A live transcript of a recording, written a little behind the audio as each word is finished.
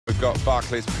We've got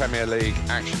Barclays Premier League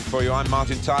action for you. I'm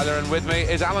Martin Tyler, and with me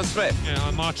is Alan Smith. Yeah,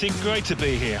 I'm Martin, great to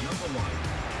be here.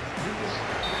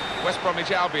 West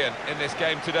Bromwich Albion in this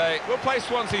game today will play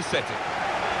Swansea City.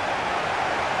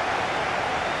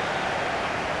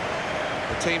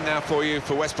 The team now for you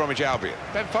for West Bromwich Albion.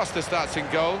 Ben Foster starts in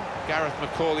goal. Gareth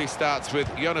McCauley starts with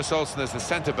Jonas Olsen as the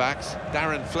centre-backs.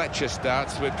 Darren Fletcher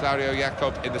starts with Claudio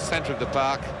Jacob in the centre of the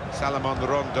park. Salomon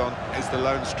Rondon is the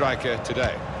lone striker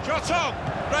today. Shot on!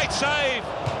 Great save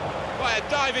by a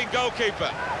diving goalkeeper.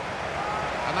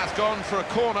 And that's gone for a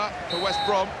corner for West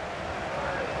Brom.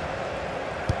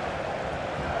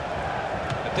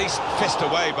 A decent fist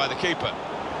away by the keeper.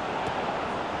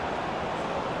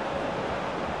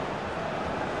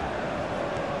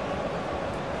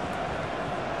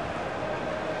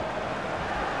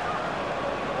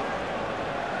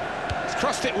 He's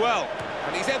crossed it well,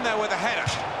 and he's in there with a header.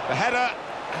 The header,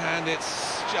 and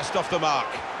it's just off the mark.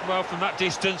 Well, from that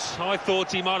distance, I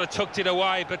thought he might have tucked it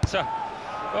away, but,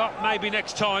 well, maybe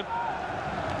next time.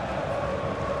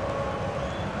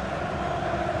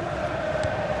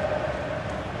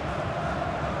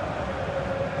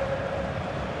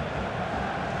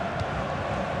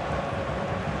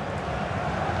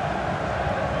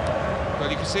 Well,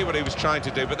 you can see what he was trying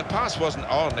to do, but the pass wasn't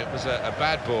on. It was a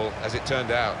bad ball, as it turned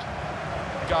out.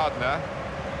 Gardner.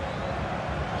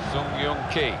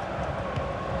 Sung-Young-Ki.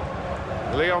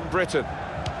 Leon Britton.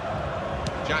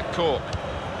 Jack Cork.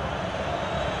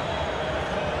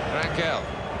 Rangel.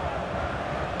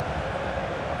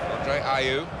 Andre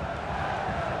Ayew.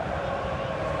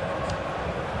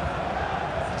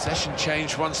 Possession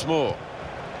change once more.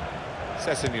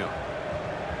 Sessegnon.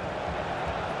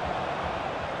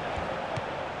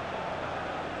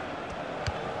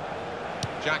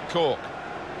 Jack Cork.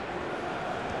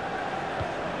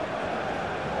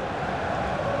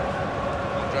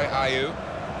 Andre Ayew.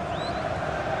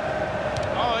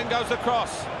 Oh, in goes the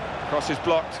cross. Cross is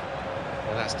blocked.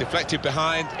 And that's deflected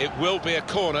behind. It will be a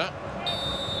corner.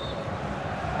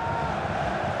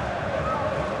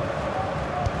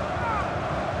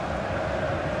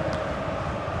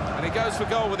 And he goes for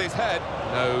goal with his head.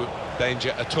 No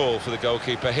danger at all for the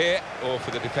goalkeeper here, or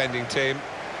for the defending team.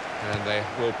 And they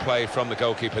will play from the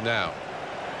goalkeeper now.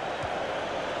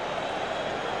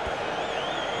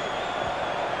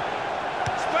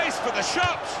 Space for the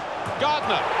shot.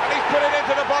 Gardner, and he's put it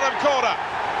into the bottom corner.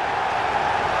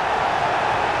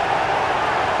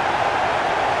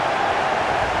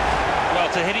 Well,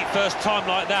 to hit it first time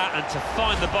like that and to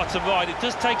find the bottom right, it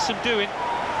does take some doing.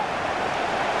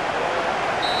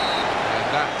 And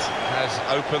that has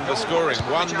opened the scoring.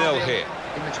 1-0 here.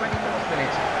 In the 24th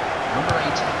minute, number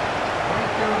 8,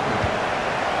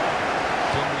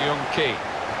 Sung-Young-Ki.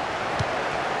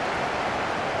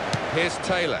 Here's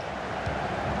Taylor.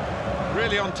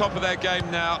 Really on top of their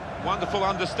game now. Wonderful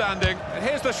understanding. And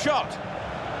here's the shot.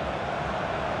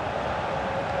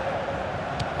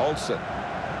 Olsen.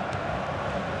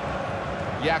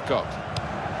 Jakob.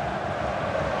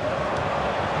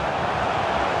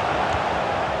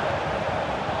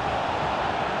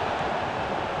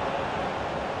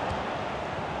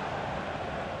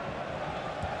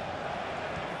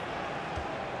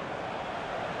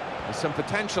 There's some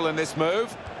potential in this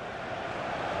move.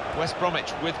 West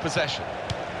Bromwich with possession.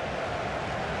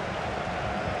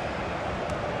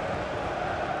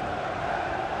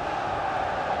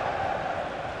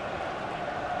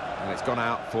 And it's gone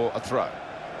out for a throw.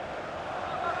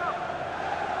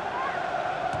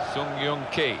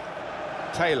 Sung-Young-Ki.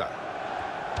 Taylor.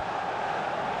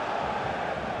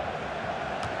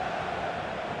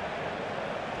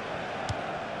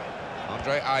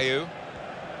 Andre Ayew.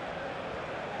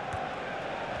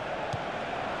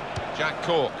 Jack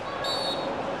Cork.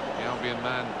 The Albion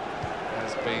man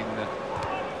has been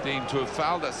deemed to have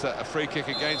fouled. That's a free kick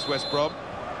against West Brom.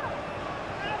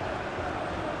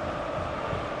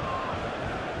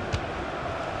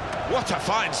 What a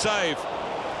fine save.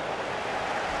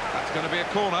 That's going to be a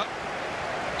corner.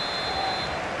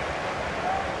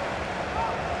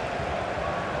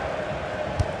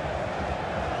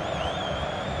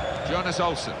 Jonas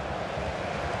Olsen.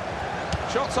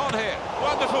 Shots on here.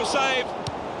 Wonderful save.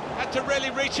 Had to really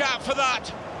reach out for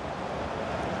that.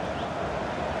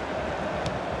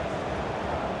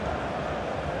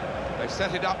 They've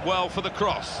set it up well for the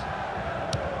cross.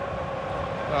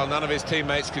 Well, none of his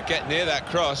teammates could get near that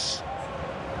cross.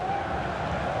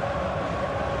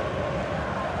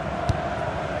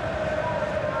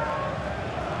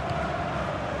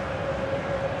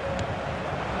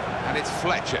 And it's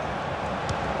Fletcher.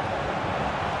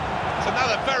 It's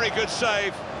another very good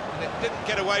save. And it didn't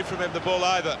get away from him, the ball,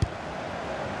 either.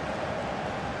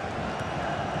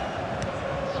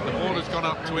 gone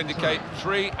up to indicate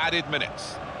 3 added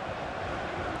minutes.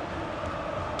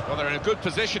 Well, they're in a good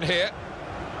position here,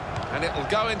 and it'll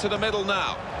go into the middle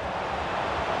now.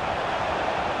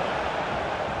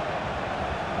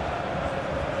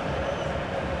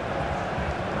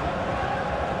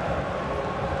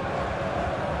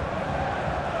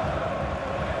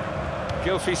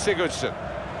 Gylfi Sigurdsson,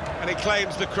 and he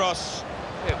claims the cross.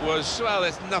 It was, well,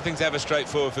 nothing's ever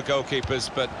straightforward for goalkeepers,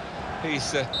 but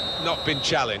he's not been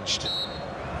challenged.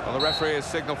 Well, the referee has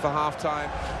signalled for half-time.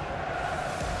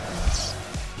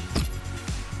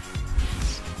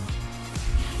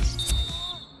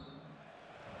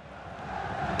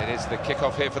 It is the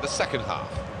kick-off here for the second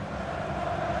half.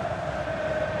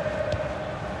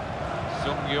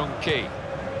 Sung Ki,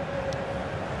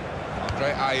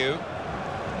 Andre Ayew.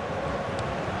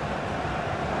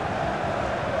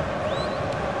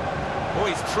 Oh,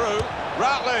 he's through.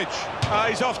 Routledge.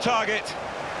 He's off target.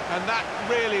 And that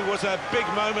really was a big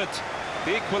moment.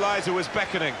 The equaliser was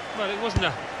beckoning. Well, it wasn't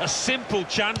a simple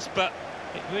chance, but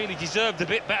it really deserved a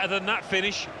bit better than that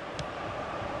finish.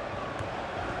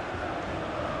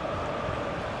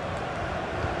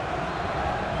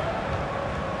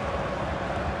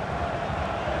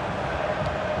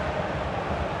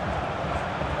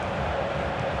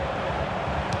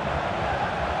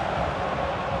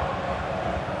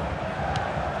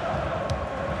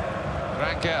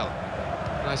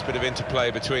 Nice bit of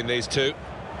interplay between these two.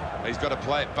 He's got to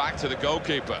play it back to the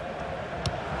goalkeeper.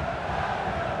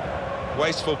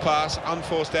 Wasteful pass,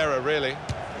 unforced error, really.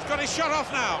 He's got his shot off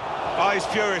now. Oh, he's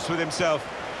furious with himself.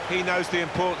 He knows the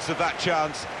importance of that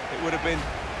chance. It would have been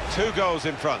 2 goals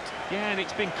in front. Yeah, and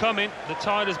it's been coming. The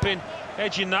tide has been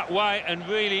edging that way, and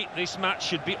really, this match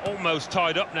should be almost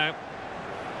tied up now.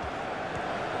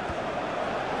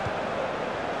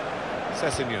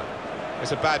 Sessegnon.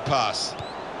 It's a bad pass.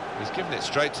 He's given it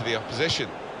straight to the opposition.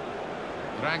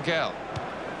 Rangel.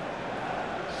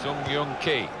 Sung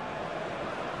Ki.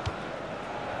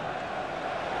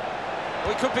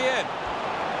 We could be in.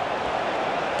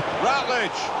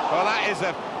 Routledge. Well, that is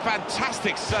a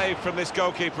fantastic save from this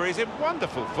goalkeeper. He's in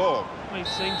wonderful form.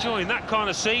 He's enjoying that kind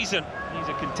of season. He's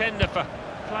a contender for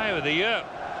Player of the Year.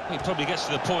 He probably gets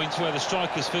to the point where the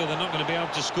strikers feel they're not going to be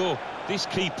able to score. This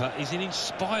keeper is in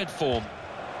inspired form.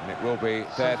 And it will be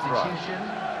their throw.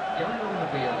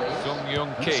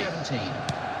 Sung Ki. 17.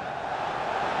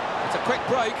 It's a quick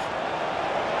break.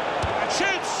 And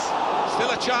shoots!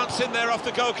 Still a chance in there off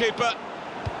the goalkeeper.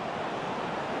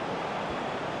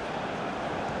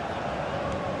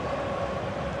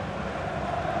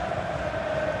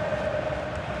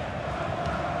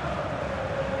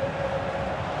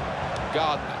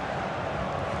 Gardner.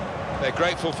 They're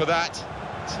grateful for that,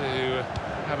 to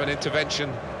have an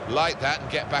intervention like that and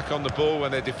get back on the ball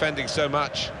when they're defending so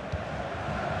much.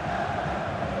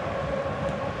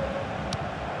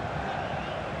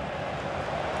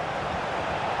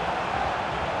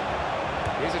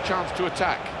 Here's a chance to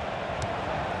attack.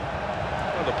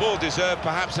 Well, the ball deserved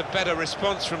perhaps a better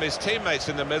response from his teammates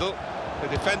in the middle. The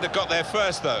defender got there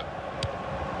first, though.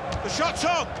 The shot's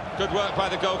on! Good work by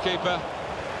the goalkeeper.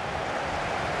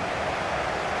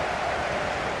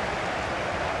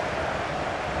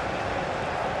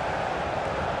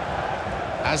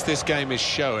 As this game is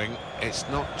showing, it's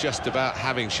not just about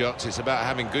having shots, it's about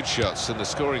having good shots, and the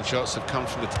scoring shots have come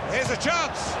from the... Here's a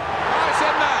chance! Oh, it's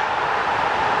in there!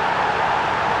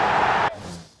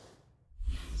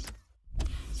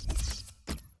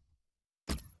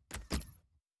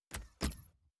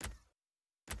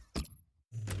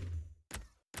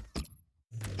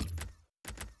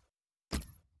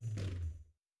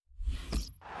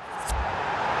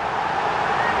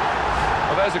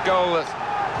 Well, there's a goal that's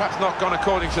perhaps not gone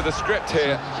according to the script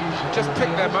here. Just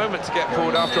picked their moment to get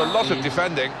forward after a lot of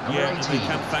defending. Yeah, and they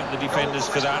can thank the defenders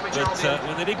for that, but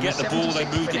when they did get the ball, they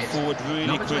moved it forward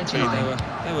really quickly.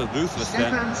 They were ruthless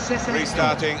then.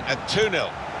 Restarting at 2-0.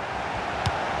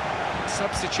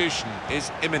 Substitution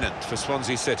is imminent for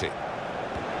Swansea City.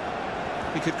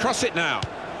 He could cross it now.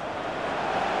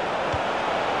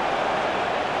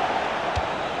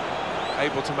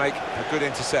 Able to make a good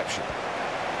interception.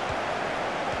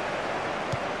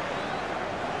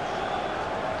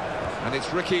 And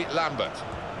it's Ricky Lambert.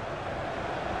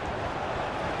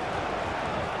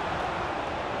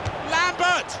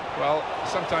 Lambert! Well,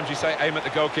 sometimes you say aim at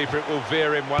the goalkeeper, it will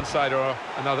veer in one side or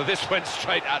another. This went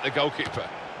straight at the goalkeeper.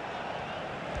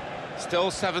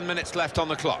 Still 7 minutes left on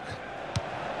the clock.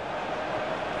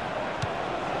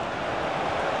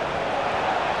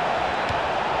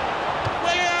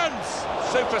 Williams!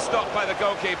 Super stop by the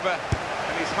goalkeeper,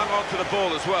 and he's hung on to the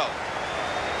ball as well.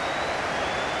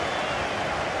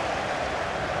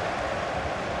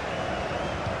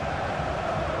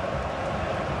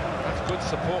 Good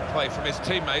support play from his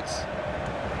teammates.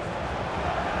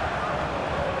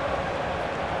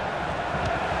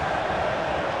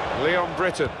 Leon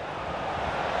Britton.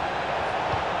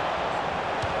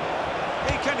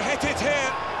 He can hit it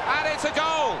here, and it's a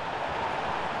goal!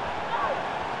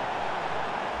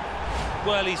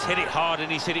 Well, he's hit it hard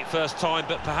and he's hit it first time,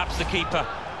 but perhaps the keeper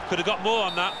could have got more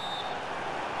on that.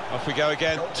 Off we go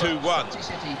again, 2-1.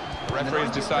 The referee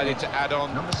has decided to add on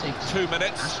 2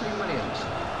 minutes.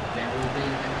 There will be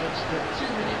an extra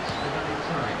 2 minutes of added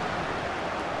time.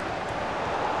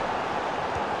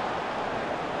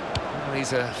 Well,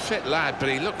 he's a fit lad, but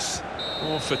he looks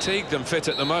more fatigued than fit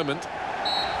at the moment.